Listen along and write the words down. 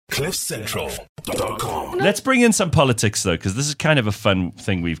CliffCentral.com. Let's bring in some politics, though, because this is kind of a fun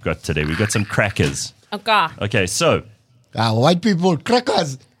thing we've got today. We've got some crackers. Okay, so. White people,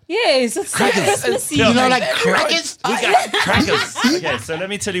 crackers. Yes, it's Christmassy. You know, like crackers? We got crackers. Okay, so let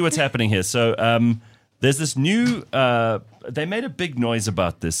me tell you what's happening here. So there's this new, they made a big noise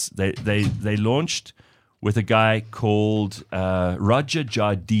about this. They launched with a guy called Roger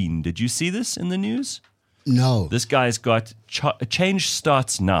Jardine. Did you see this in the news? No. This guy's got Change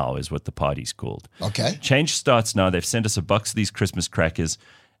Starts Now is what the party's called. Okay. Change Starts Now. They've sent us a box of these Christmas crackers,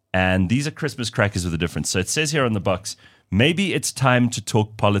 and these are Christmas crackers with a difference. So it says here on the box, maybe it's time to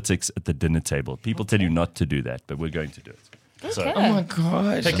talk politics at the dinner table. People tell you not to do that, but we're going to do it. So, Okay. Oh my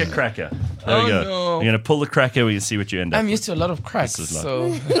gosh. pick a cracker. There we go. No. You're going to pull the cracker where you see what you end up I'm with. used to a lot of cracks, This is so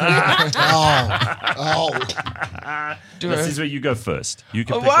This is where you go first. You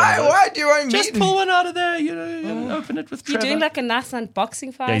can pick why? one of those. Why do you want me? Just pull one out of there, and open it with You're Trevor. doing like a nice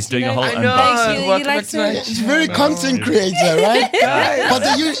unboxing for us. Yeah, he's doing a whole I know. unboxing. You Welcome like back to my- to- It's very content creator, right? But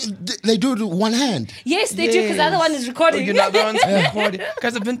they do it with one hand. Yes, they do, because the other one is recording. You know, the one's recording.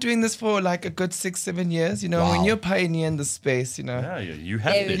 Guys, I've been doing this for like a good 6-7 years. You know, when you're pioneering the space, you know, Yeah, you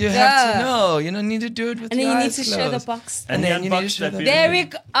have There we to. you go. have to know. You know, need to do it with And then your you need eyes to show the closed. box. And then the you need to unbox show that them. beautiful. There we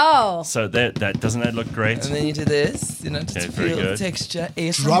go. Oh. So that doesn't that look great? And then you do this, you know, just Okay, to very feel good. the texture.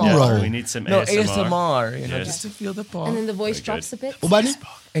 ASMR. Drum roll. We need some No, ASMR. ASMR, you know, Yes. just to feel the part. And then the voice Very drops a bit. Ubani?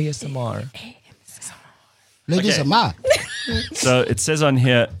 ASMR. Ladies Okay. and ma. So it says on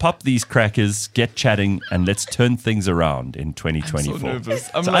here, pop these crackers, get chatting, and let's turn things around in 2024. So nervous.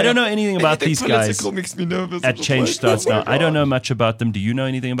 So I don't know anything about these guys Political makes me nervous. at Change Starts Now. I don't know much about them. Do you know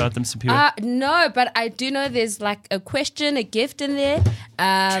anything about them, Simphiwe? No, but I do know there's like a question, a gift in there.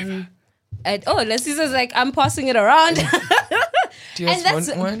 And Lasizwe's like, I'm passing it around. Do you And guys that's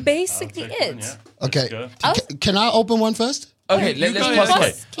want one? basically it. Okay. go. Can I open one first? Okay, You let's go pause ahead.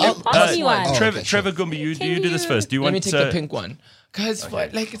 it. Can you pass me one? Oh, Trevor, okay, Trevor Gumbi, you do this first. Do you Let want me take the pink one. Guys,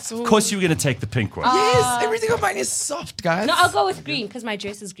 what? Like, it's so... Of course you were going to take the pink one. Yes, everything of mine is soft, guys. No, I'll go with green because my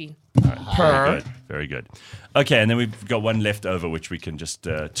dress is green. Very good. Very good. Okay, and then we've got one left over, which we can just...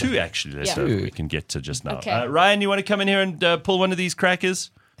 two, actually, left Yeah. over we can get to just now. Okay. Ryan, you want to come in here and pull one of these crackers?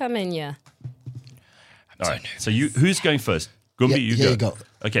 Come in, yeah. All right. So who's going first? Gumbi, Yeah, you here go. you go.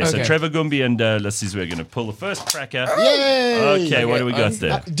 Okay, so Okay. Trevor Gumbi and Lasizwe are going to pull the first cracker. Yay! Okay, what do we got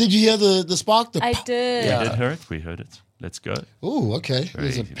there? Did you hear the spark? I did. We did hear it. We heard it. Let's go. Oh, okay.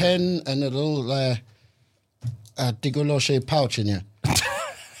 There's a easy. pen and a little Digoloshe pouch in here.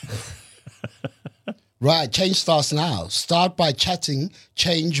 Right, change starts now. Start by chatting,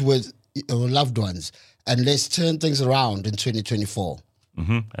 change with your loved ones, and let's turn things around in 2024.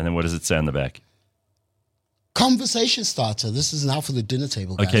 And then what does it say on the back? Conversation starter. This is now for the dinner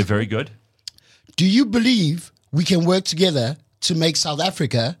table, guys. Okay, very good. Do you believe we can work together to make South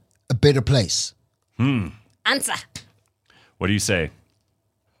Africa a better place? Answer. What do you say?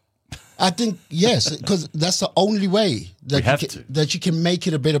 I think yes, because that's the only way that have you to. that you can make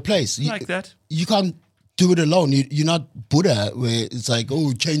it a better place. Like that? You can't do it alone. You're not Buddha, where it's like,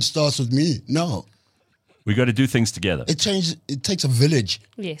 oh, change starts with me. No, We got to do things together. it takes a village.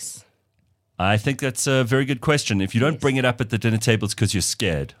 Yes. I think that's a very good question. If you don't bring it up at the dinner table, it's because you're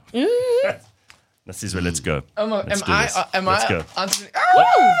scared. Lasizwe, let's go. Let's do this. Let's go. answering?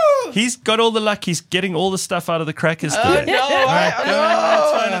 He's got all the luck. He's getting all the stuff out of the crackers today.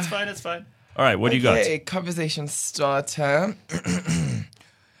 It's fine. It's fine. All right, what do you got? Okay, conversation starter.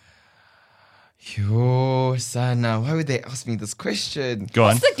 Yo, Sana, why would they ask me this question? Go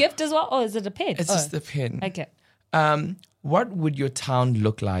on. It's the gift as well. Oh, is it a pen? It's just a pen. Okay. What would your town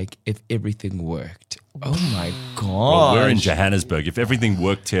look like if everything worked? Oh my god. Well, we're in Johannesburg. If everything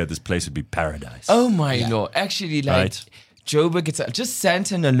worked here, this place would be paradise. Oh my lord. Actually, like Right. Joburg, it's just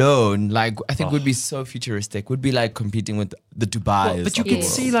Sandton alone, like I think would be so futuristic. Would be like competing with the Dubai. But you can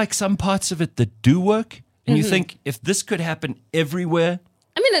see like some parts of it that do work. And you think, if this could happen everywhere,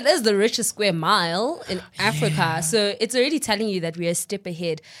 I mean, it is the richest square mile in Africa. So it's already telling you that we're a step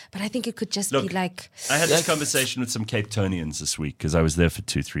ahead. But I think it could just be like... I had this conversation with some Cape Townians this week because I was there for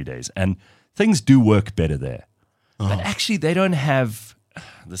 2-3 days. And things do work better there. But actually, they don't have...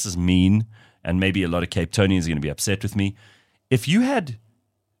 This is mean. And maybe a lot of Cape Townians are going to be upset with me. If you had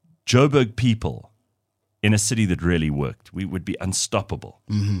Joburg people in a city that really worked, we would be unstoppable.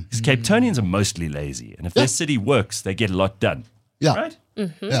 Because Cape Townians are mostly lazy. And if their city works, they get a lot done. Yeah. Right? So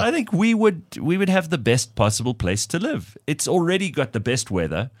I think we would have the best possible place to live. It's already got the best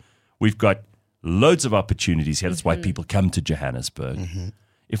weather. We've got loads of opportunities here. That's why people come to Johannesburg.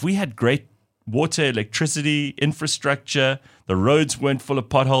 If we had great water, electricity, infrastructure. The roads weren't full of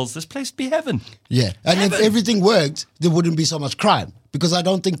potholes. This place would be heaven. Yeah, and if everything worked, there wouldn't be so much crime. Because I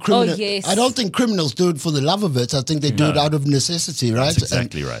don't think yes. I don't think criminals do it for the love of it. I think they do it out of necessity, right? That's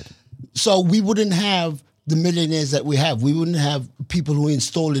exactly right. So we wouldn't have the millionaires that we have. We wouldn't have people who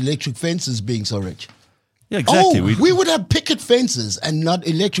install electric fences being so rich. Yeah, exactly. Oh, we would have picket fences and not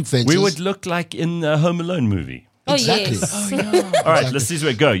electric fences. We would look like in the Home Alone movie. Oh, Exactly. yes. All right,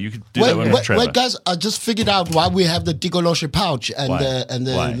 Lasizwe, go. You could do that one with Trevor. Wait, guys, I just figured out why we have the Digoloshe pouch and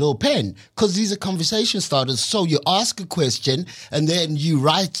the Why? little pen. Because these are conversation starters. So you ask a question and then you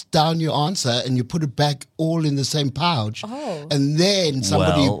write down your answer and you put it back all in the same pouch. Oh. And then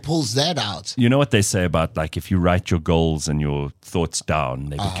somebody Well- pulls that out. You know what they say about, like, if you write your goals and your thoughts down,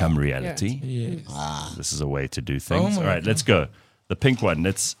 they become reality? Yes. This is a way to do things. my All right, let's go. The pink one.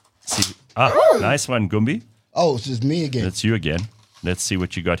 Let's see. Nice one, Gumbi. Oh, it's just me again. That's you again. Let's see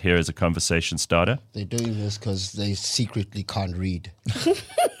what you got here as a conversation starter. They're doing this because they secretly can't read.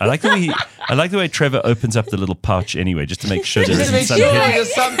 I like the way Trevor opens up the little pouch anyway, just to make sure there Just to isn't make some sure hidden,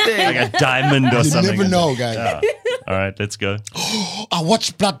 there's something. like a diamond or You something. never know, guys. Yeah. All right, let's go. I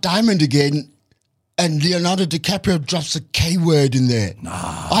watched Blood Diamond again, and Leonardo DiCaprio drops a K word in there.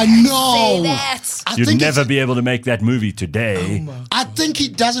 I know. Say that. I You'd think never it's- be able to make that movie today. I think he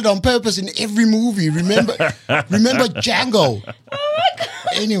does it on purpose in every movie. Remember Django.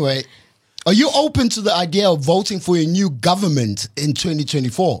 Anyway, are you open to the idea of voting for a new government in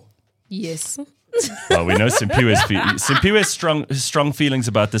 2024? Yes. Well, we know Simphiwe's strong feelings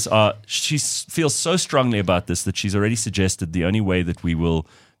about this are she feels so strongly about this that she's already suggested the only way that we will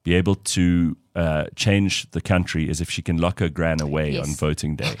be able to change the country is if she can lock her gran away Yes. on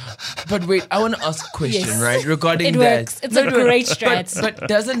voting day. But wait, I want to ask a question, Yes. right? Regarding It that. works. It's a great strat. But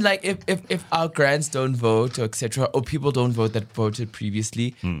doesn't, like, if our grands don't vote or etc., or people don't vote that voted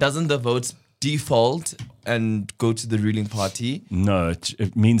previously, doesn't the votes default and go to the ruling party? No,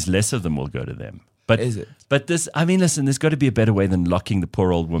 it means less of them will go to them. But Is it? But listen, there's got to be a better way than locking the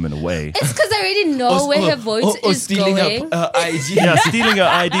poor old woman away. It's because I already know where her vote or is stealing going. her ID. Yeah, stealing her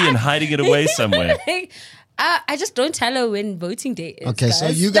ID and hiding it away somewhere. I just don't tell her when voting day is. Okay, so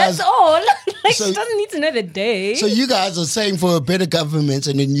you guys- That's all. Like, So- she doesn't need to know the day. So you guys are saying for a better government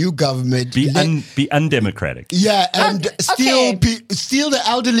and a new government. Be undemocratic. Yeah, and okay. steal the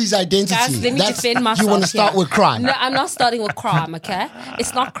elderly's identity. Guys, let me defend myself. You want to start here. with crime? No, I'm not starting with crime, okay?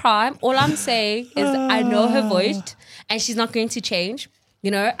 It's not crime. All I'm saying is I know her vote and she's not going to change. You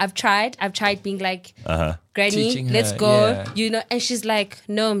know, I've tried being like, Granny, Teaching her, let's go. yeah. You know, and she's like,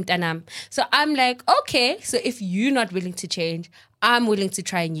 no, Mdanam. So I'm like, okay, so if you're not willing to change, I'm willing to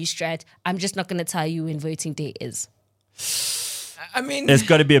try a new strat. I'm just not going to tell you when voting day is. I mean, There's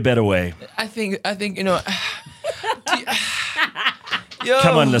got to be a better way. I think you know. Yo.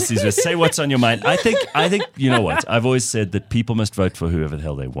 Come on, Lasizwe, say what's on your mind. I think you know what? I've always said that people must vote for whoever the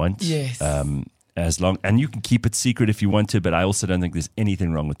hell they want. Yes. And you can keep it secret if you want to, but I also don't think there's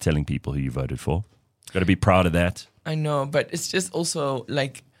anything wrong with telling people who you voted for. Got to be proud of that. I know, but it's just also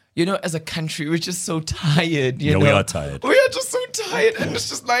like, you know, as a country, we're just so tired. You Yeah, know? we are tired. We are just so tired, and it's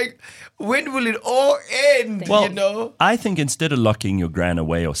just like, when will it all end? Well, you know. I think instead of locking your gran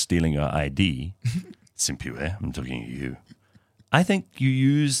away or stealing her ID, Simphiwe, I'm talking to you. I think you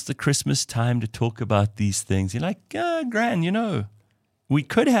use the Christmas time to talk about these things. You're like, gran, you know, we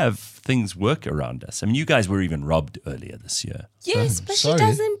could have things work around us. I mean, you guys were even robbed earlier this year. Yes, but sorry. she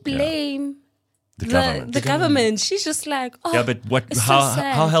doesn't blame The government. the government. She's just like, oh, Yeah, but it's so how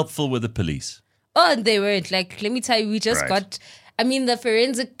sad. helpful were the police? Oh, and they weren't. Like, let me tell you, we just Right. got. I mean, the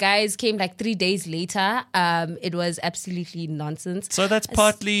forensic guys came like 3 days later. It was absolutely nonsense. So that's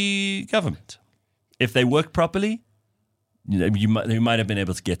partly government. If they work properly, you might have been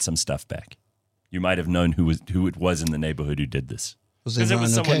able to get some stuff back. You might have known who it was in the neighborhood who did this. Was Because it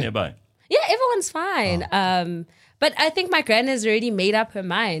was everyone someone okay? nearby. Yeah, everyone's fine. But I think my gran has already made up her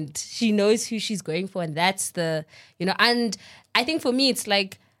mind. She knows who she's going for, and that's the, you know. And I think for me, it's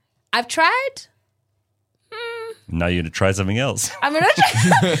like I've tried. Now you're going to try something else. I'm gonna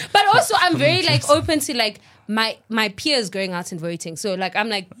try, but also I'm very like open to like my peers going out and voting. So like I'm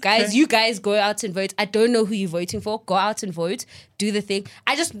like, guys, you guys go out and vote. I don't know who you're voting for. Go out and vote. Do the thing.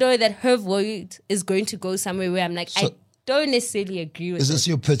 I just know that her vote is going to go somewhere where I'm like, I don't necessarily agree with Is it. this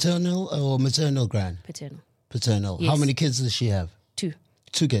your paternal or maternal gran? Paternal. Paternal. Yes. How many kids does she have? 2.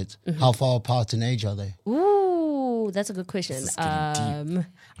 2 kids. How far apart in age are they? Ooh, that's a good question.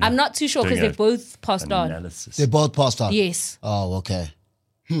 I'm not too sure because Doing they both passed on. Analysis. They both passed on. Yes. Oh, okay.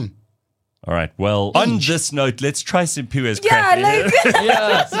 All right. Well, on this note, let's try Simphiwe's Yeah, crack. like Yeah,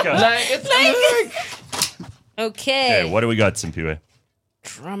 like it's okay. Okay, what do we got, Simphiwe?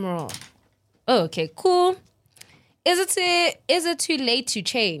 Drum roll. Oh, okay, cool. Is it too late to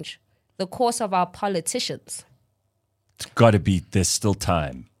change the course of our politicians? It's got to be. There's still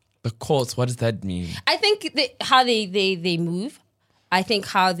time. The courts, what does that mean? I think how they move. I think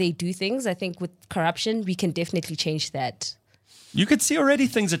how they do things. I think with corruption, we can definitely change that. You could see already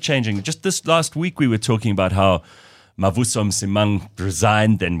things are changing. Just this last week, we were talking about how Mavuso Msimang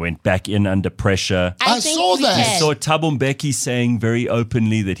resigned, then went back in under pressure. I think saw we that. can. So Thabo Mbeki saying very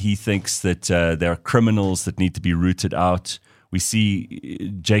openly that he thinks that there are criminals that need to be rooted out. We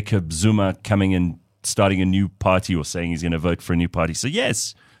see Jacob Zuma coming in, starting a new party, or saying he's going to vote for a new party. So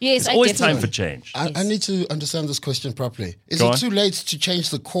yes, Yes, there's I always definitely- time for change. I need to understand this question properly. Is Go it on. too late to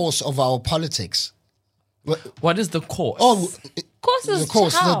change the course of our politics? What is the course? Oh, Courses the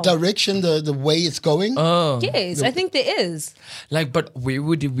course, how? the direction, the way it's going. Yes, I think there is. Like, but where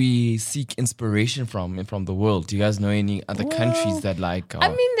would we seek inspiration from the world? Do you guys know any other countries that like? I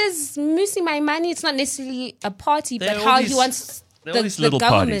mean, there's Musi Maimani. It's not necessarily a party, There but are how all he these- wants There are all the these little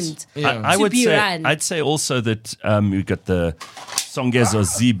government parties. I to would be say, run. I'd say also that we've got the Songezo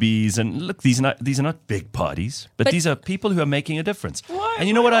Zibis, and look, these are not big parties, but these are people who are making a difference. And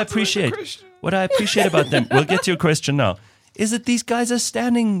you know what I appreciate? What I appreciate about them, we'll get to your question now, is that these guys are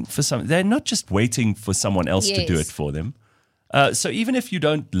standing for something. They're not just waiting for someone else to do Yes. it for them. So even if you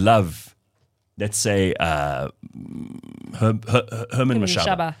don't love, let's say, Herman Mashaba,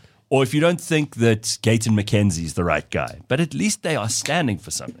 Mashaba. or if you don't think that Gayton McKenzie is the right guy, but at least they are standing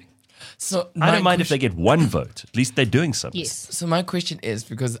for something. So I don't my mind if they get one vote. At least they're doing something. Yes. So my question is,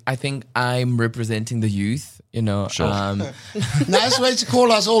 because I think I'm representing the youth, you know. Sure. Nice way to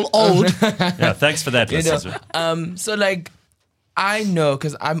call us all old. Yeah, thanks for that, You know, Lasizwe. so like, I know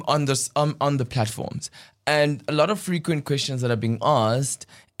because I'm on the platforms, and a lot of frequent questions that are being asked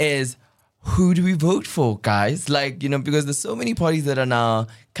is, who do we vote for, guys? Like, you know, because there's so many parties that are now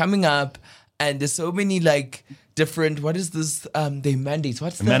coming up, and there's so many like different, what is this, their mandates,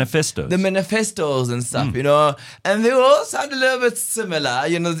 what's the manifestos. the manifestos and stuff, you know, and they all sound a little bit similar,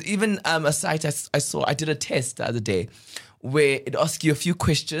 you know. Even a site I did a test the other day where it asks you a few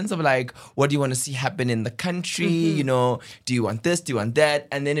questions of like, what do you want to see happen in the country, you know, do you want this, do you want that,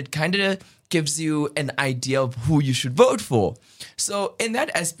 and then it kind of gives you an idea of who you should vote for. So in that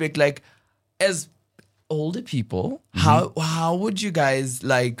aspect, like, as older people, how would you guys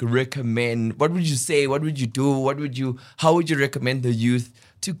like recommend, what would you say, what would you do, how would you recommend the youth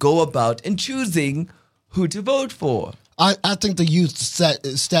to go about in choosing who to vote for? I think the youth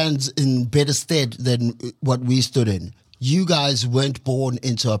stands in better stead than what we stood in. You guys weren't born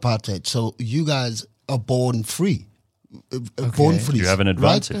into apartheid, so you guys are born free. Born free. You have an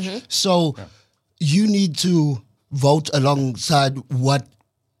advantage. So you need to vote alongside what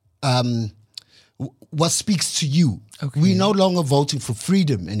speaks to you. We're no longer voting for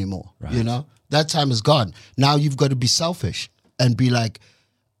freedom anymore. You know, that time is gone. Now you've got to be selfish and be like,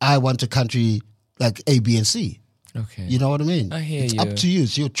 I want a country like A, B, and C. Okay. You know what I mean? I hear it's you. up to you.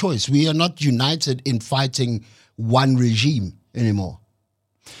 It's your choice. We are not united in fighting one regime anymore.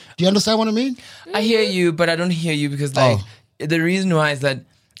 Do you understand what I mean? I hear you, but I don't hear you because like the reason why is that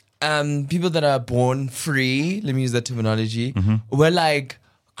people that are born free, let me use that terminology, we're like,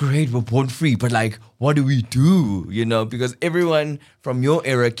 great, we're born free, but like, what do we do? You know, because everyone from your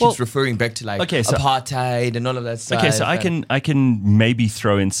era keeps referring back to like apartheid and all of that stuff. Okay, so I can maybe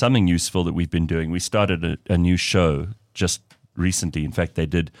throw in something useful that we've been doing. We started a new show just recently. In fact, they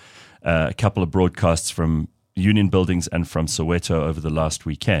did a couple of broadcasts from Union Buildings and from Soweto over the last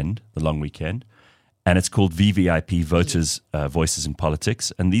weekend, the long weekend. And it's called VVIP, Voters' Voices in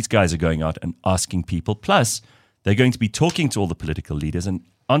Politics. And these guys are going out and asking people. Plus, they're going to be talking to all the political leaders and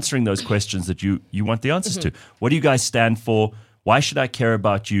answering those questions that you want the answers to. What do you guys stand for? Why should I care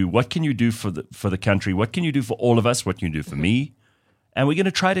about you? What can you do for the country? What can you do for all of us? What can you do for me? And we're going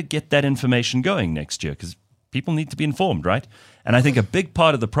to try to get that information going next year because people need to be informed, right? And I think a big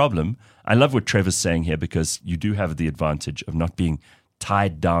part of the problem, I love what Trevor's saying here because you do have the advantage of not being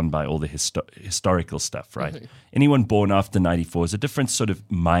tied down by all the historical stuff, right? Anyone born after 94 is a different sort of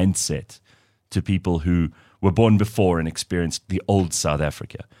mindset to people who were born before and experienced the old South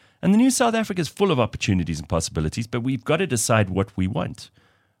Africa. And the new South Africa is full of opportunities and possibilities, but we've got to decide what we want.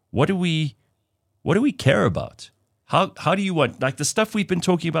 What do we care about? How do you want, like the stuff we've been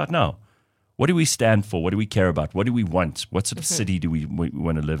talking about now? What do we stand for? What do we care about? What do we want? What sort of city do we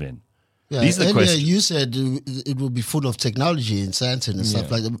want to live in? Yeah, These are the earlier questions. you said it will be full of technology and Santon and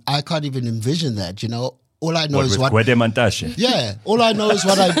stuff like that. I can't even envision that, you know. All I know is what. Gwede Mantashe? Yeah, all I know is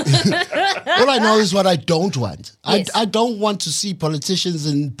what I. all I know is what I don't want. Yes. I don't want to see politicians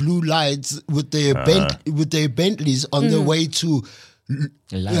in blue lights with their Bentleys on their way to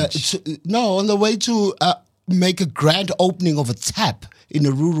Lunch. on the way to make a grand opening of a tap in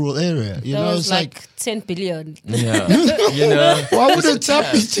a rural area. You That know, was it's like 10 billion. Yeah. You know, why would a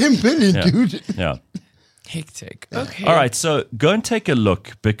tap be 10 billion, dude? Yeah. hectic. Okay. All right, so go and take a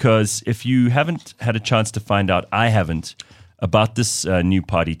look, because if you haven't had a chance to find out, I haven't, about this new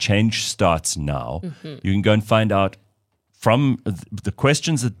party, Change Starts Now. You can go and find out from the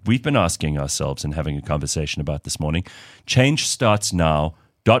questions that we've been asking ourselves and having a conversation about this morning.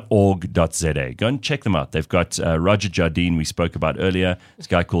 changestartsnow.org.za. Go and check them out. They've got Roger Jardine, we spoke about earlier. This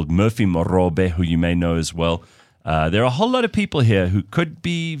guy called Murphy Morobe, who you may know as well. There are a whole lot of people here who could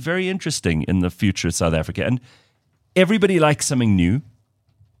be very interesting in the future of South Africa. And everybody likes something new.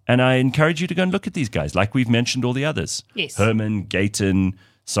 And I encourage you to go and look at these guys, like we've mentioned all the others. Yes. Herman, Gayton,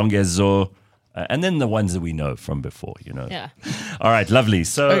 Songezo, and then the ones that we know from before, you know. Yeah. All right, lovely.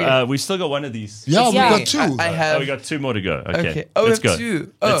 So Okay. we've still got one of these. Yeah, we've Yeah. got two. I have. We got two more to go. Okay, Okay. Oh, let's we have go.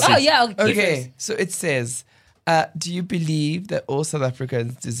 two. Let's Oh. see. Oh, yeah. Okay, so it says, do you believe that all South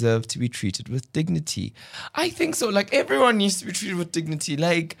Africans deserve to be treated with dignity? I think so. Like, everyone needs to be treated with dignity.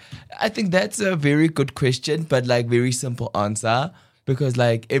 Like, I think that's a very good question, but like very simple answer, because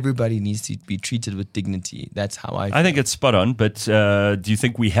like everybody needs to be treated with dignity. That's how I feel. I think it's spot on, but do you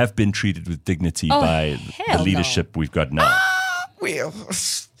think we have been treated with dignity by hell the leadership we've got now? Well,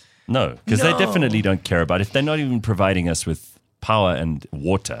 No, because they No. definitely don't care about it. If they're not even providing us with power and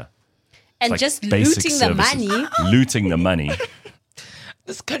water. And like just basic looting the services. money. Looting the money.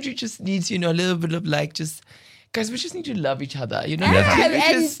 this country just needs, a little bit of like just... Guys, we just need to love each other, you know? And, Like, we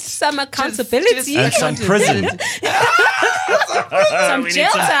and just- some accountability. And some prison. some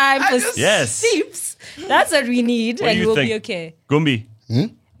jail time for Yes. thieves. That's what we need, What do and you we'll think? be okay. Gumbi, Are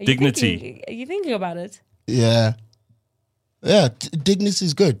you dignity. Are you thinking about it? Yeah. Yeah, dignity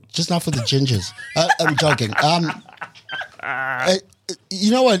is good, just not for the gingers. I'm joking.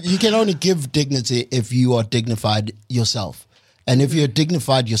 You know what? You can only give dignity if you are dignified yourself. And if you're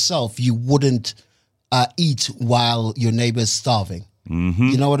dignified yourself, you wouldn't eat while your neighbor's starving.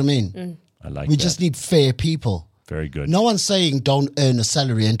 You know what I mean? I like We that. just need fair people. Very good. No one's saying don't earn a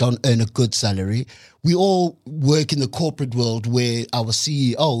salary and don't earn a good salary. We all work in the corporate world where our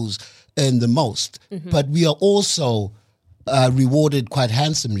CEOs earn the most, but we are also rewarded quite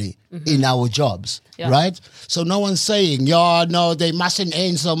handsomely in our jobs, right? So no one's saying, no, they mustn't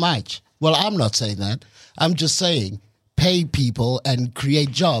earn so much. Well, I'm not saying that. I'm just saying pay people and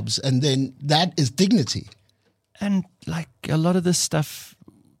create jobs, and then that is dignity. And like a lot of this stuff,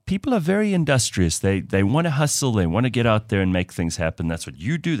 people are very industrious. They want to hustle. They want to get out there and make things happen. That's what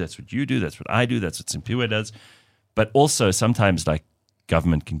you do. That's what you do. That's what I do. That's what Simphiwe does. But also sometimes like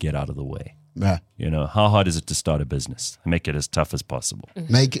government can get out of the way. Yeah. You know, how hard is it to start a business? Make it as tough as possible.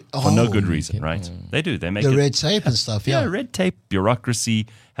 Make it For no good reason, right? They do. They make the it. red tape and stuff. Yeah, Yeah. red tape, bureaucracy,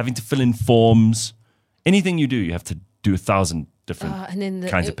 having to fill in forms. Anything you do, you have to do 1,000 different And then the,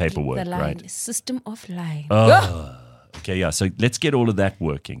 kinds of paperwork, the line, right? System of lying. Okay, yeah. So let's get all of that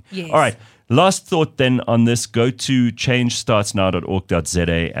working. Yes. All right. Last thought then on this, go to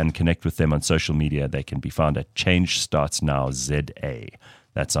changestartsnow.org.za and connect with them on social media. They can be found at changestartsnowza.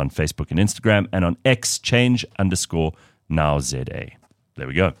 That's on Facebook and Instagram, and on X, change_nowza. There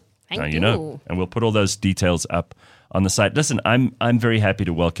we go. Thank now you you. know. And we'll put all those details up on the site. Listen, I'm very happy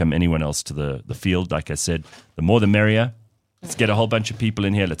to welcome anyone else to the field. Like I said, the more the merrier. Let's get a whole bunch of people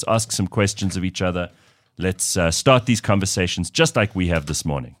in here. Let's ask some questions of each other. Let's start these conversations just like we have this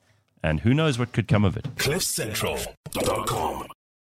morning. And who knows what could come of it. CliffCentral.com